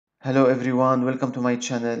Hello everyone, welcome to my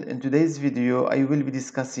channel. In today's video, I will be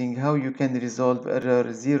discussing how you can resolve error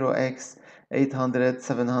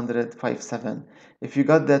 0x80070057. If you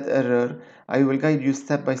got that error, I will guide you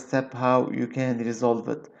step by step how you can resolve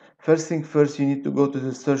it. First thing first, you need to go to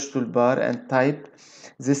the search toolbar and type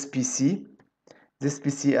this PC. This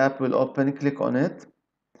PC app will open, click on it.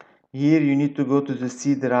 Here you need to go to the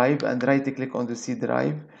C drive and right click on the C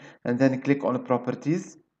drive and then click on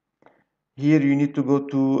properties. Here you need to go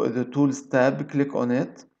to the Tools tab, click on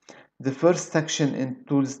it. The first section in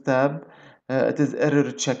Tools tab, it is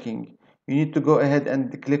error checking. You need to go ahead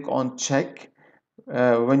and click on check.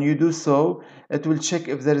 When you do so, it will check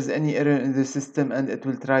if there is any error in the system and it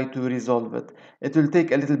will try to resolve it. It will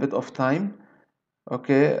take a little bit of time.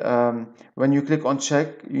 Okay, when you click on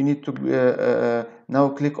check, you need to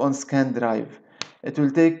now click on scan drive. It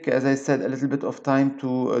will take, as I said, a little bit of time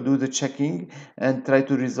to do the checking and try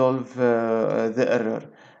to resolve the error.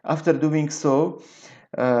 After doing so,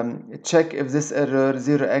 check if this error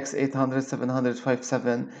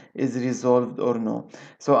 0x80070057 is resolved or no.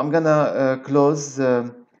 So I'm gonna close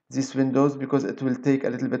these windows because it will take a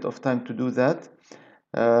little bit of time to do that.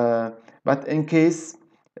 But in case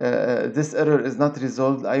this error is not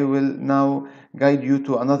resolved, I will now guide you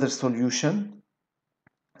to another solution.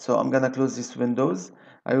 So I'm gonna close these windows.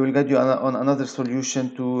 I will guide you on another solution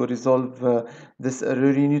to resolve this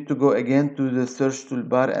error. You need to go again to the search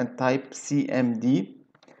toolbar and type cmd.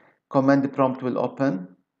 Command prompt will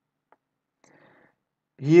open.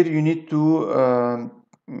 Here you need to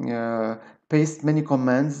paste many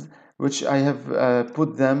commands which I have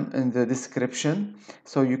put them in the description,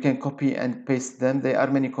 so you can copy and paste them. There are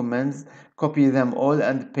many commands. Copy them all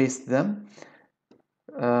and paste them.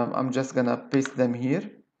 I'm just gonna paste them here,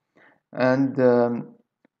 and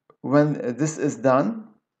when this is done,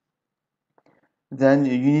 then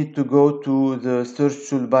you need to go to the search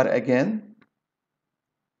toolbar again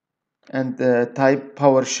and type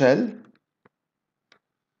PowerShell.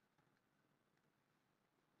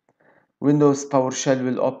 Windows PowerShell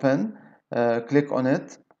will open. Click on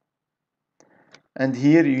it, and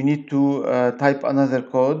here you need to type another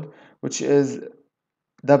code, which is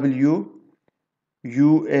wuauserv.exe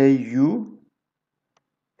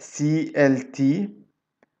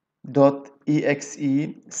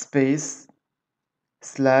space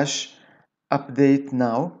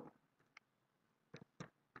 /updatenow.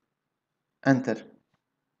 Enter.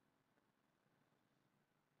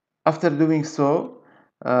 After doing so,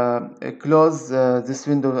 close this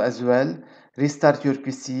window as well, restart your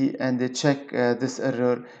PC and check this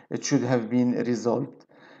error. It should have been resolved.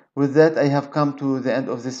 With that, I have come to the end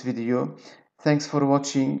of this video. Thanks for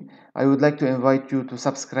watching. I would like to invite you to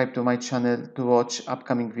subscribe to my channel to watch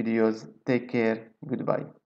upcoming videos. Take care. Goodbye.